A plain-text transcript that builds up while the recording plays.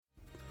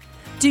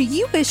Do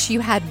you wish you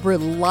had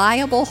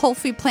reliable whole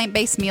food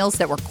plant-based meals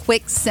that were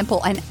quick,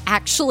 simple, and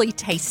actually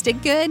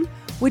tasted good?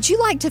 Would you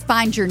like to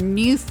find your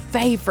new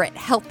favorite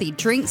healthy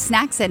drinks,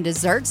 snacks, and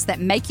desserts that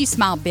make you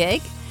smile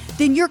big?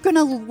 Then you're going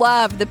to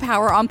love the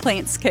Power on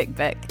Plants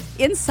cookbook.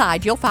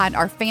 Inside, you'll find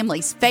our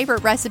family's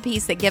favorite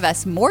recipes that give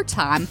us more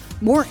time,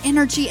 more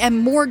energy, and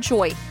more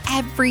joy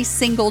every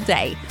single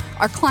day.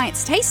 Our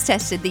clients taste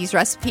tested these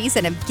recipes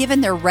and have given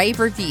their rave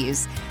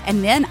reviews.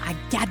 And then I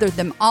gathered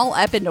them all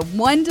up into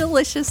one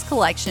delicious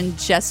collection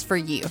just for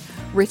you.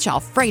 Rich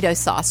Alfredo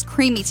sauce,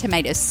 creamy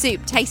tomato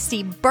soup,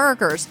 tasty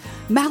burgers,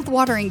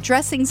 mouth-watering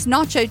dressings,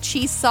 nacho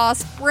cheese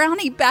sauce,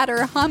 brownie batter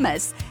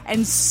hummus,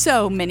 and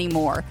so many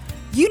more.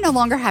 You no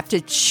longer have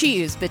to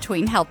choose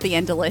between healthy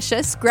and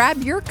delicious.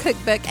 Grab your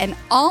cookbook and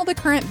all the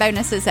current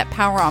bonuses at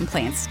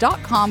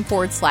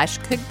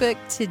poweronplants.com/cookbook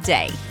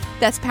today.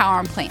 That's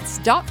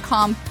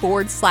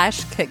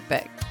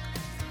poweronplants.com/cookbook.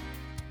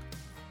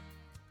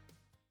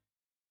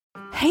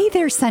 Hey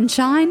there,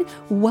 sunshine.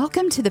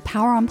 Welcome to the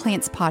Power on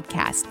Plants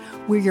podcast.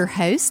 We're your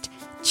host,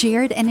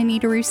 Jared and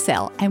Anita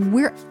Roussel, and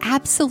we're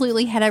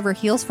absolutely head over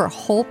heels for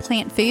whole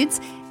plant foods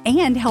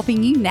and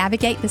helping you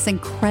navigate this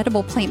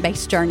incredible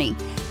plant-based journey.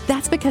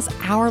 That's because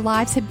our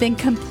lives have been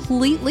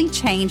completely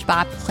changed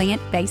by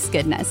plant-based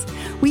goodness.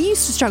 We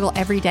used to struggle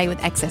every day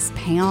with excess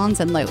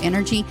pounds and low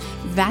energy,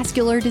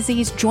 vascular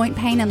disease, joint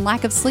pain, and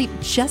lack of sleep,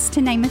 just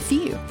to name a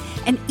few.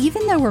 And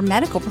even though we're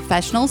medical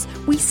professionals,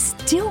 we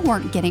still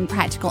weren't getting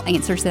practical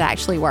answers that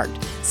actually worked.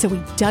 So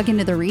we dug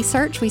into the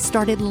research, we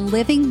started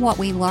living what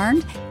we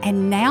learned,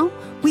 and now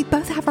we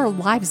both have our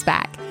lives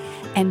back.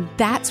 And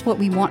that's what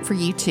we want for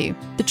you too.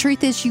 The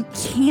truth is you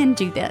can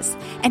do this,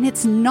 and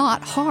it's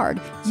not hard.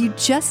 You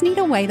just need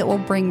a way that will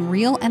bring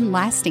real and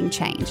lasting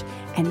change.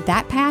 And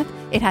that path,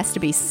 it has to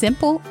be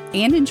simple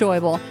and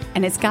enjoyable,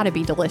 and it's got to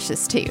be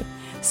delicious too.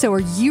 So are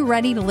you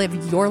ready to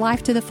live your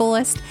life to the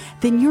fullest?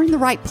 Then you're in the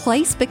right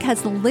place,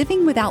 because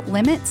living without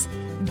limits,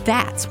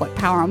 that's what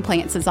Power on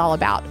Plants is all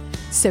about.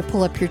 So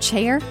pull up your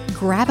chair,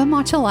 grab a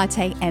matcha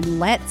latte, and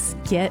let's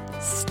get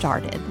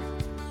started.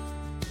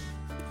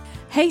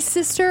 Hey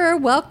sister,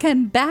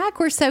 welcome back.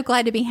 We're so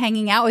glad to be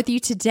hanging out with you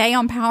today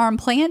on Power on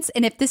Plants.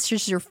 And if this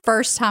is your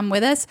first time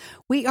with us,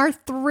 we are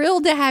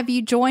thrilled to have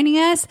you joining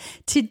us.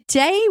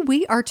 Today,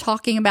 we are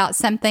talking about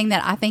something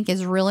that I think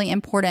is really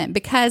important,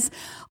 because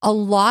a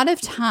lot of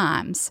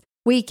times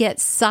we get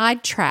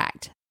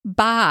sidetracked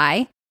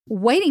by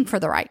waiting for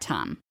the right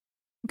time.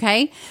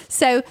 Okay.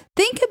 So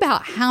think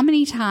about how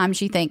many times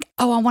you think,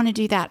 oh, I want to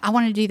do that. I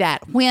want to do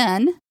that.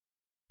 When,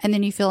 and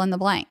then you fill in the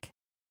blank.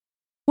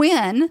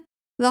 When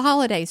the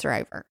holidays are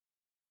over,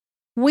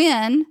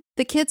 when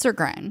the kids are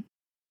grown,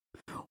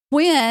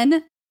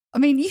 when, I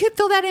mean, you could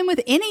fill that in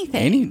with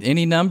anything.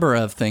 Any number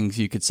of things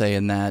you could say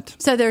in that.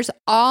 So there's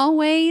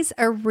always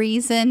a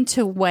reason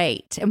to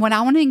wait. And what I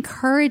want to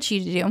encourage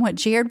you to do, and what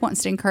Jared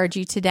wants to encourage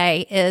you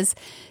today, is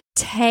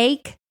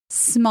take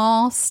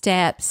small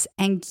steps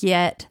and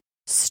get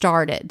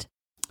started.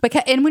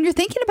 Because, and when you're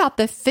thinking about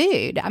the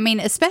food, I mean,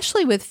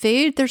 especially with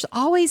food, there's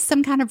always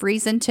some kind of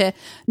reason to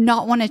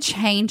not want to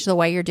change the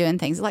way you're doing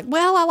things. Like,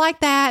 well, I like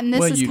that, and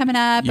this is coming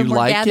up, and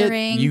we're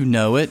gathering. You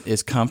know it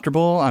is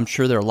comfortable. I'm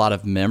sure there are a lot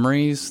of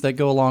memories that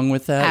go along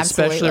with that,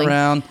 Absolutely. Especially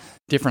around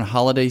different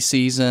holiday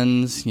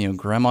seasons. You know,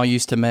 Grandma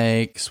used to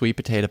make sweet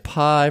potato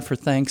pie for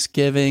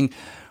Thanksgiving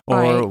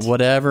or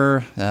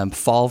whatever,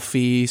 fall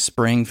feast,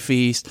 spring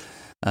feast.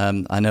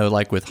 I know,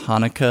 like with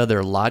Hanukkah, there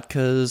are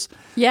latkes.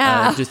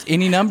 Yeah. Just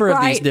any number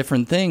of these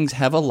different things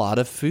have a lot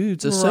of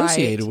foods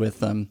associated with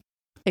them.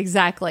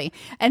 Exactly.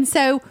 And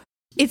so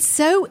it's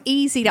so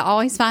easy to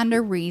always find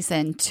a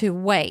reason to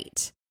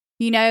wait,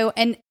 you know,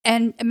 and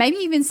maybe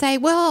even say,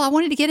 well, I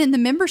wanted to get in the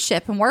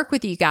membership and work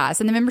with you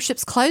guys, and the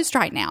membership's closed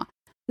right now.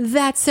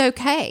 That's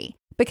okay,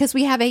 because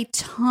we have a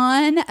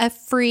ton of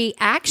free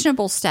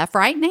actionable stuff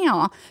right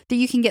now that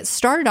you can get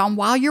started on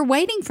while you're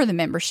waiting for the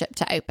membership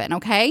to open,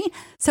 okay?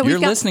 So you're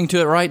listening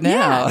to it right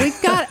now. Yeah,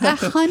 we've got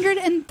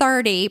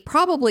 130,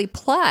 probably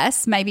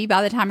plus, maybe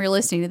by the time you're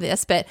listening to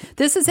this, but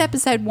this is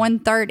episode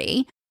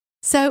 130.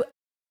 So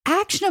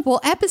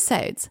actionable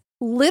episodes,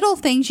 little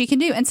things you can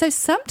do. And so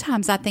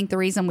sometimes I think the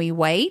reason we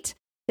wait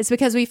is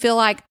because we feel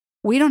like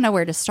we don't know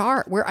where to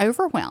start. We're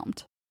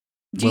overwhelmed.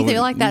 Do you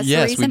feel like that's the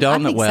reason? Yes, we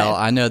don't. So.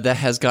 I know that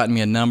has gotten me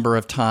a number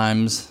of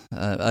times.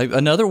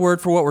 Another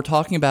word for what we're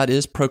talking about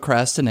is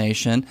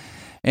procrastination.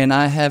 And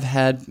I have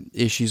had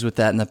issues with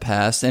that in the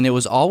past. And it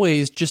was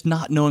always just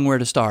not knowing where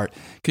to start.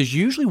 Because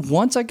usually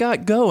once I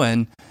got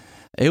going,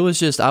 it was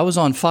just, I was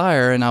on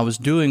fire and I was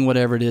doing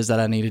whatever it is that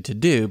I needed to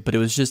do. But it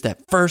was just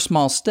that first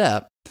small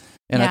step.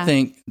 And I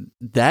think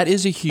that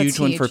is a huge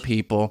one for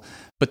people.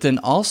 But then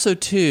also,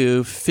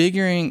 too,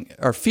 feeling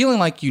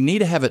like you need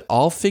to have it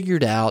all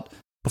figured out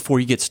before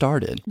you get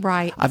started.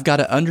 Right. I've got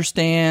to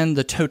understand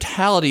the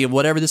totality of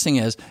whatever this thing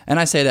is. And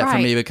I say that for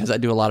Right. me because I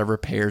do a lot of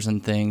repairs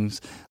and things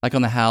like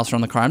on the house or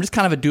on the car. I'm just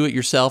kind of a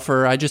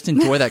do-it-yourselfer. I just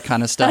enjoy that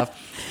kind of stuff.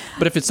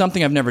 But if it's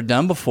something I've never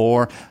done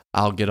before,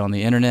 I'll get on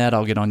the internet,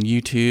 I'll get on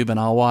YouTube, and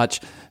I'll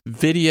watch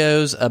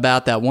videos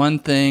about that one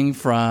thing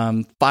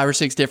from 5 or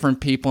 6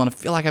 different people. And I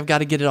feel like I've got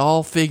to get it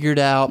all figured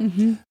out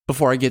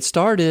before I get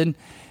started.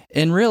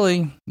 And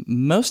really,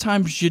 most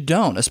times you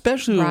don't,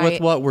 especially Right.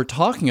 with what we're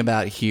talking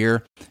about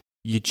here.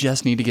 You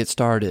just need to get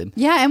started.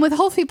 Yeah, and with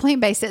whole food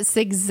plant-based, it's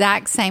the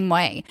exact same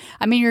way.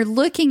 I mean, you're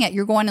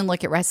going and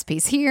look at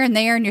recipes here and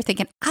there, and you're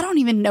thinking, I don't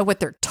even know what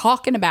they're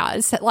talking about.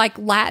 It's like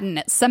Latin.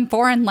 It's some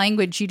foreign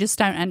language you just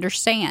don't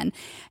understand.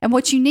 And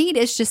what you need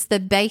is just the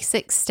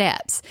basic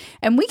steps.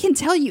 And we can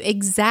tell you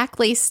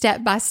exactly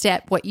step by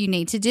step what you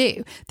need to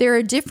do. There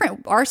are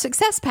our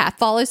success path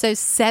follows those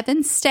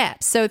 7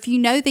 steps. So if you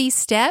know these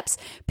steps,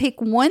 pick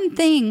one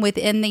thing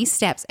within these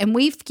steps. And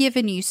we've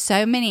given you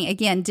so many,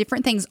 again,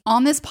 different things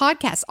on this podcast.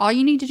 All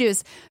you need to do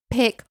is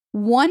pick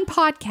one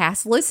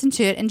podcast, listen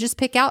to it, and just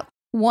pick out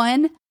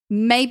one,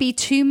 maybe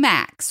two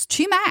max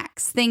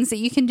things that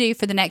you can do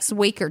for the next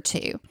week or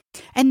 2.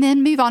 And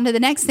then move on to the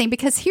next thing.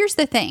 Because here's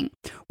the thing.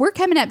 We're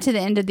coming up to the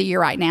end of the year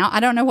right now. I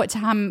don't know what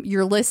time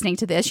you're listening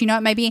to this. You know,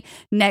 it may be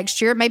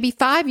next year, it may be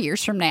 5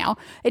 years from now.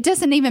 It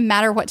doesn't even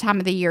matter what time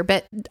of the year.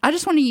 But I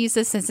just want to use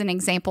this as an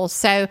example.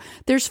 So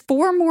there's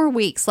 4 more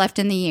weeks left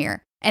in the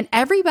year. And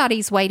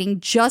everybody's waiting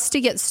just to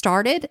get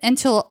started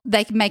until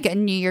they can make a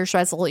New Year's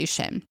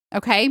resolution.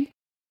 Okay.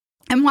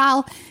 And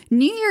while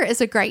New Year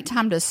is a great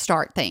time to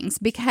start things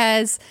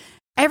because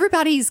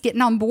everybody's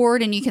getting on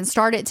board and you can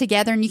start it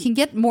together and you can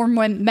get more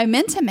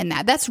momentum in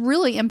that. That's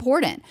really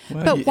important.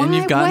 Well, but why and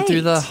you've gotten wait?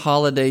 through the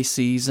holiday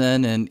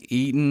season and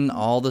eaten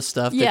all the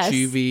stuff Yes. that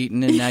you've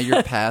eaten, and now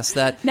you're past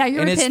that. Now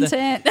you're and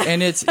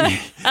repentant.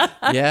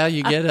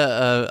 You get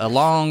a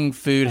long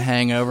food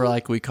hangover,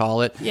 like we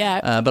call it.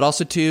 Yeah. But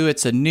also, too,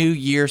 it's a new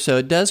year, so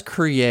it does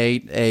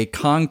create a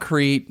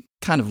concrete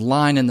kind of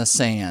line in the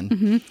sand.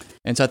 Mm-hmm.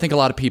 And so I think a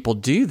lot of people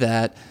do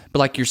that. But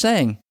like you're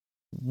saying,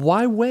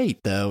 why wait,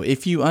 though?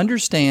 If you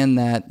understand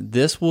that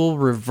this will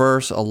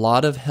reverse a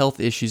lot of health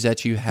issues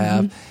that you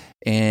have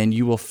and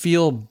you will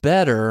feel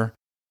better,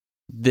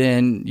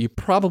 then you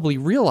probably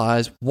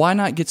realize, why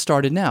not get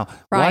started now?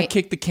 Why Right.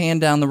 kick the can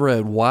down the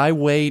road? Why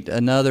wait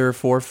another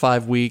 4 or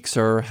 5 weeks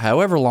or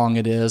however long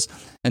it is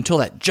until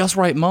that just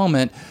right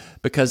moment?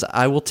 Because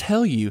I will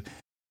tell you,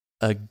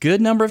 a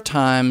good number of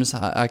times,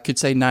 I could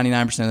say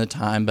 99% of the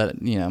time, but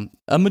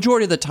a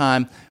majority of the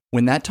time,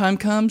 when that time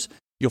comes,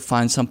 you'll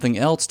find something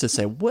else to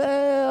say,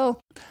 well,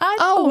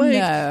 I'll wait.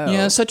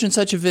 know. Such and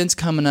such event's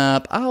coming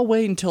up. I'll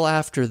wait until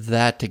after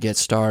that to get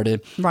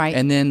started. Right.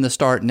 And then the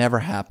start never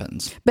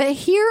happens. But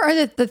here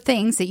are the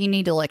things that you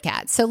need to look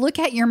at. So look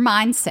at your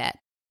mindset.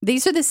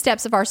 These are the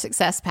steps of our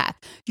success path.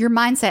 Your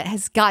mindset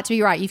has got to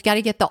be right. You've got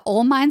to get the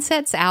old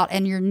mindsets out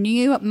and your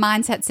new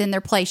mindsets in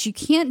their place. You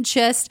can't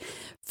just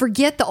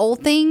forget the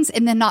old things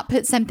and then not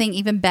put something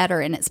even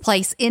better in its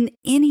place in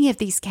any of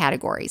these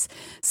categories.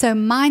 So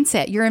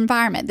mindset, your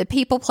environment, the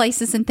people,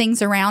 places, and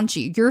things around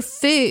you, your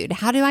food.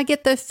 How do I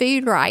get the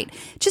food right?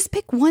 Just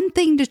pick one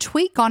thing to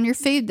tweak on your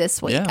food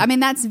this week. Yeah. I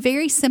mean, that's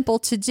very simple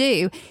to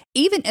do.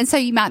 And so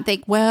you might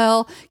think,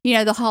 well,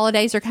 the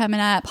holidays are coming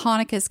up,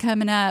 Hanukkah's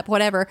coming up,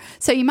 whatever.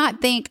 So you might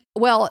think,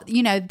 well,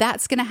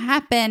 that's going to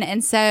happen.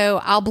 And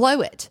so I'll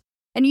blow it.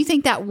 And you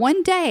think that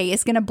one day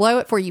is going to blow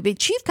it for you,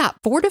 but you've got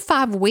 4 to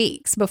 5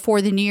 weeks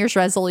before the New Year's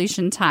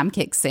resolution time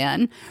kicks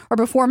in, or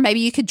before maybe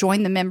you could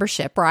join the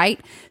membership, right?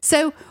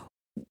 So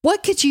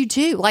what could you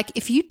do? Like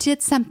if you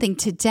did something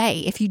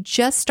today, if you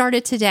just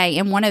started today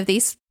in one of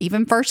these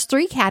even first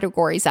 3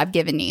 categories I've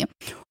given you,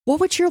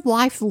 what would your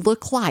life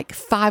look like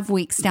 5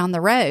 weeks down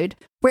the road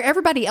where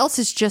everybody else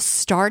is just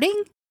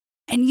starting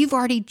and you've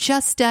already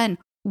just done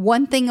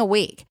one thing a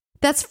week?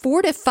 That's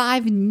 4 to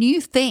 5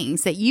 new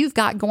things that you've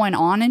got going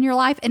on in your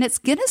life, and it's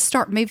going to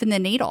start moving the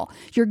needle.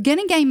 You're going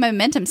to gain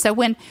momentum. So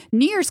when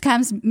New Year's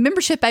comes,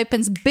 membership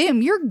opens,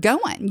 boom, you're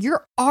going.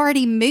 You're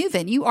already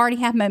moving. You already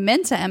have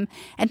momentum,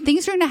 and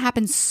things are going to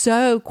happen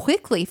so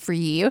quickly for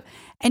you,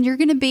 and you're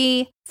going to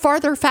be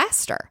farther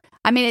faster.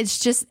 I mean,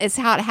 it's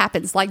how it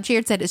happens. Like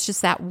Jared said, it's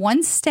just that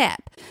one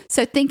step.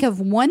 So think of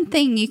one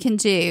thing you can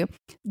do.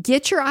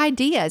 Get your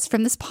ideas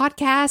from this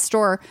podcast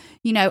or,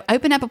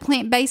 open up a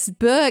plant-based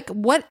book,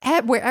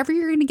 wherever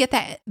you're going to get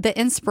the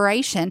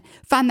inspiration,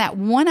 find that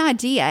one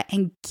idea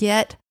and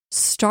get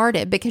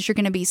started because you're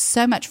going to be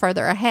so much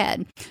further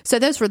ahead. So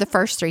those were the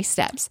first 3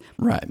 steps.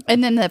 Right.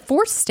 And then the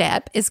 4th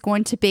step is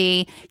going to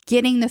be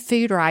getting the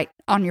food right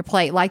on your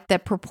plate, like the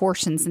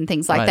proportions and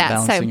things like that.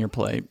 Balancing your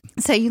plate.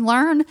 So you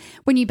learn,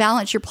 when you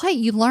balance your plate,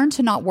 you learn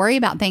to not worry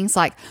about things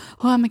like,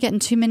 am I getting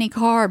too many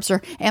carbs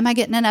or am I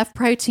getting enough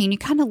protein? You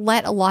kind of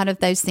let a lot of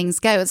those things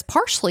go. It's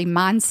partially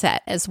mindset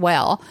as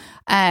well.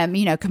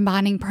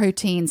 Combining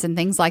proteins and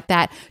things like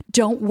that.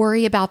 Don't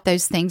worry about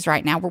those things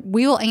right now.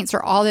 We will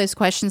answer all those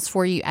questions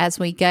for you as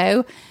we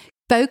go.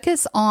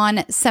 focus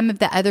on some of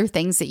the other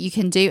things that you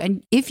can do.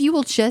 And if you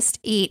will just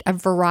eat a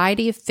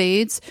variety of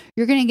foods,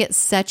 you're going to get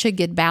such a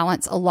good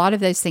balance. A lot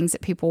of those things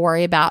that people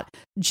worry about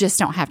just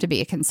don't have to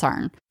be a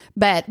concern.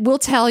 But we'll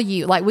tell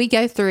you, like we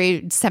go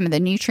through some of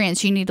the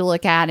nutrients you need to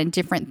look at and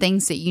different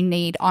things that you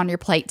need on your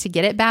plate to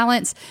get it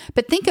balanced.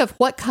 But think of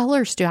what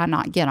colors do I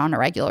not get on a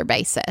regular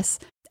basis?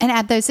 And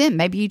add those in.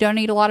 Maybe you don't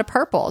eat a lot of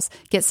purples.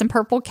 Get some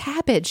purple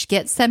cabbage,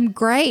 get some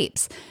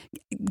grapes,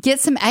 get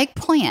some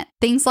eggplant,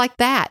 things like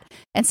that.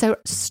 And so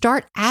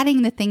start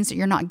adding the things that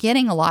you're not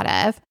getting a lot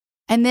of.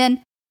 And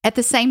then at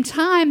the same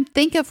time,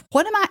 think of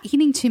what am I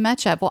eating too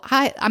much of? Well,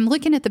 I'm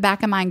looking at the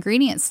back of my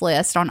ingredients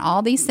list on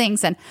all these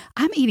things and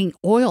I'm eating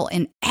oil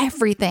in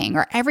everything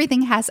or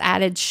everything has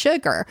added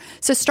sugar.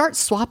 So start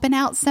swapping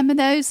out some of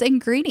those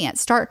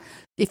ingredients.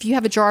 If you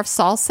have a jar of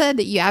salsa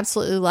that you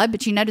absolutely love,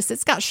 but you notice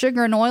it's got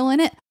sugar and oil in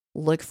it,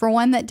 look for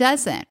one that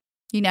doesn't,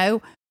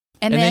 And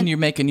then you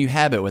make a new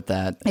habit with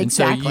that.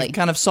 Exactly. And so you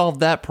kind of solved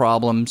that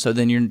problem. So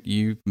then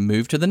you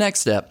move to the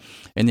next step.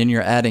 And then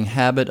you're adding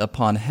habit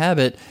upon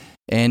habit.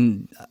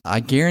 And I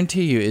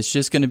guarantee you, it's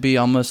just going to be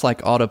almost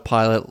like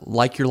autopilot,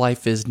 like your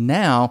life is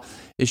now.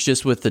 It's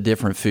just with the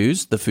different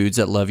foods, the foods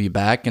that love you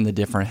back and the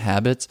different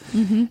habits.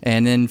 Mm-hmm.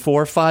 And in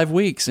 4 or 5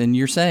 weeks, and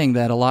you're saying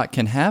that a lot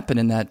can happen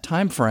in that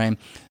time frame.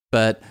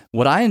 But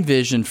what I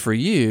envision for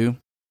you,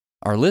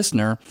 our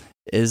listener,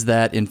 is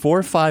that in 4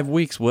 or 5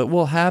 weeks, what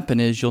will happen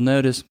is you'll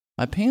notice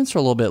my pants are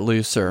a little bit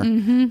looser.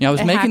 Mm-hmm. I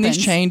was making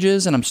these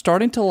changes, and I'm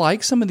starting to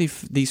like some of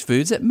these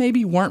foods that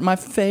maybe weren't my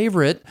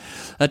favorite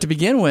to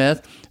begin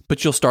with,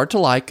 but you'll start to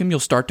like them,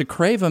 you'll start to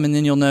crave them, and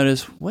then you'll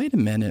notice, wait a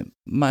minute,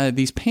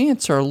 these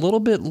pants are a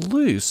little bit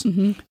loose.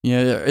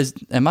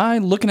 Mm-hmm. Am I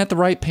looking at the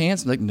right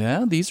pants? Like,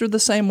 no, these are the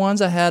same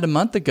ones I had a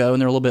month ago,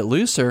 and they're a little bit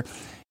looser.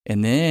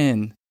 And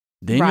then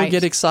right. You'll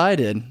get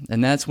excited,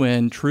 and that's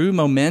when true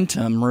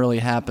momentum really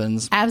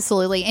happens.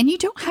 Absolutely. And you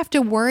don't have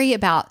to worry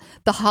about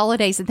the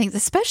holidays and things,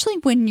 especially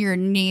when you're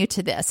new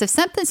to this. If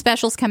something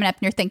special is coming up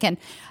and you're thinking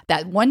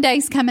that one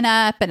day's coming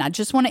up and I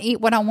just want to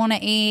eat what I want to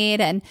eat,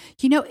 and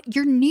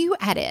you're new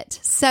at it.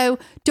 So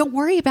don't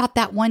worry about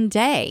that one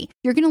day.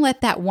 You're going to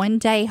let that one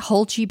day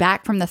hold you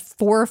back from the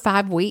 4 or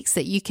 5 weeks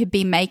that you could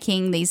be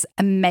making these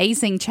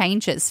amazing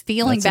changes,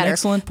 feeling That's better. An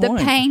excellent point.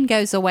 The pain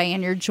goes away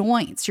in your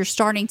joints. You're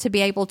starting to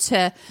be able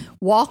to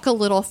walk a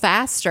little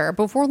faster.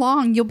 Before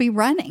long, you'll be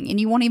running and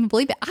you won't even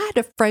believe it. I had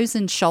a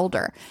frozen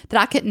shoulder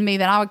that I couldn't move,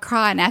 and I would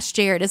cry and ask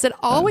Jared, is it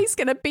always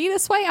going to be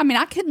this way? I mean,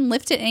 I couldn't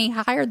lift it any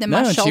higher than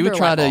my shoulder level. No, she would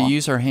try to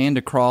use her hand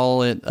to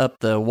crawl it up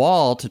the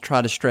wall to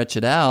try to stretch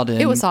it out.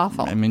 And it was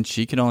awful. I mean,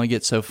 she could only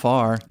get so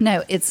far.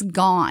 No, it's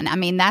gone. I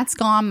mean, that's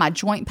gone. My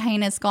joint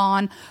pain is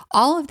gone.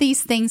 All of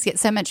these things get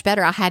so much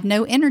better. I had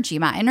no energy.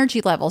 My energy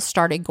levels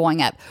started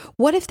going up.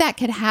 What if that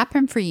could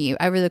happen for you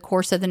over the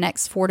course of the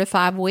next 4 to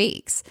 5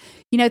 weeks?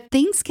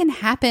 Things can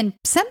happen,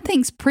 some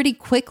things pretty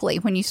quickly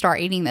when you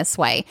start eating this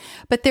way.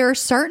 But there are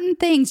certain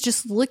things,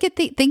 just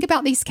think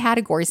about these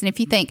categories. And if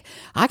you think,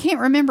 I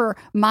can't remember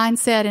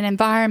mindset and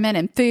environment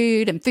and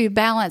food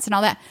balance and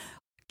all that,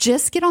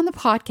 just get on the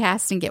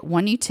podcast and get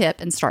one new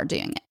tip and start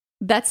doing it.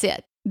 That's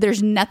it.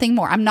 There's nothing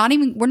more. We're not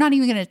even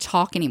going to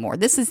talk anymore.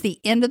 This is the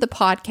end of the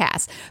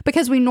podcast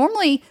because we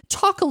normally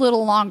talk a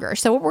little longer.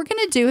 So what we're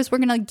going to do is we're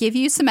going to give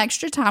you some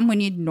extra time when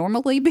you'd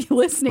normally be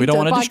listening to the podcast. We don't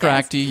want to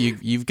distract you.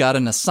 You've got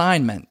an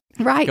assignment.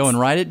 Right. Go and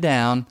write it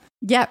down.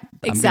 Yep,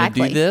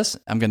 exactly. I'm going to do this.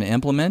 I'm going to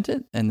implement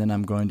it. And then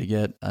I'm going to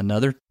get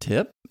another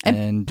tip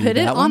and put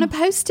it on a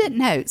Post-it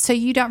note so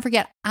you don't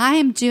forget. I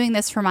am doing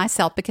this for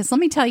myself because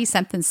let me tell you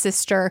something,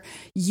 sister,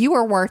 you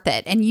are worth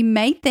it. And you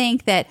may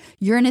think that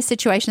you're in a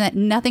situation that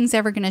nothing's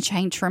ever going to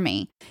change for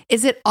me.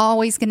 Is it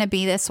always going to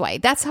be this way?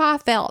 That's how I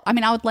felt. I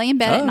mean, I would lay in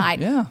bed at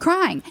night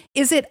crying.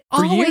 Is it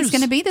always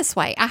going to be this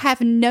way? I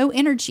have no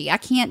energy. I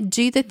can't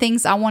do the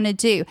things I want to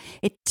do.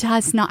 It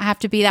does not have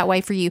to be that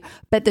way for you.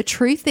 But the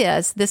truth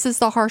is, this is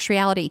the harsh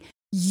reality.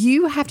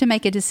 You have to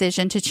make a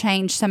decision to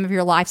change some of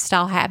your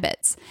lifestyle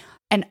habits.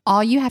 And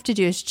all you have to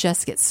do is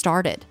just get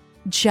started.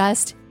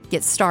 Just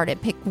get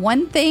started. Pick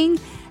one thing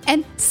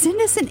and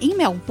send us an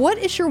email. What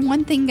is your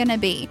one thing going to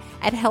be?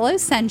 At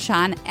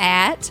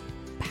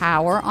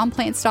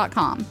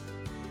hellosunshine@poweronplants.com.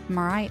 Am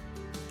I right?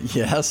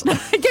 Yes.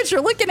 I guess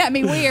you're looking at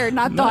me weird, and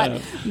I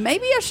thought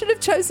maybe I should have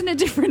chosen a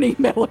different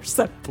email or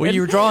something. Well, you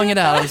were drawing it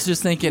out. I was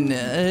just thinking,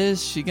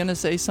 is she going to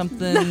say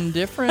something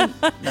different?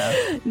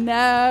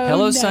 No.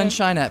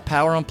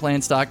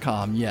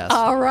 HelloSunshine@poweronplants.com. Yes.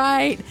 All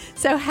right.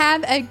 So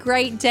have a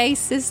great day,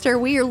 sister.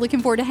 We are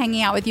looking forward to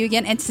hanging out with you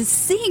again and to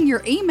seeing your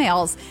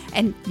emails.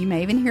 And you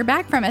may even hear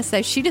back from us.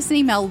 So shoot us an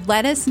email.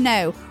 Let us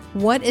know.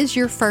 What is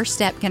your first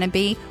step going to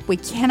be? We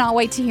cannot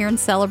wait to hear and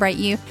celebrate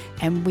you.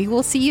 And we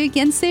will see you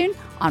again soon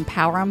on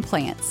Power on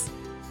Plants.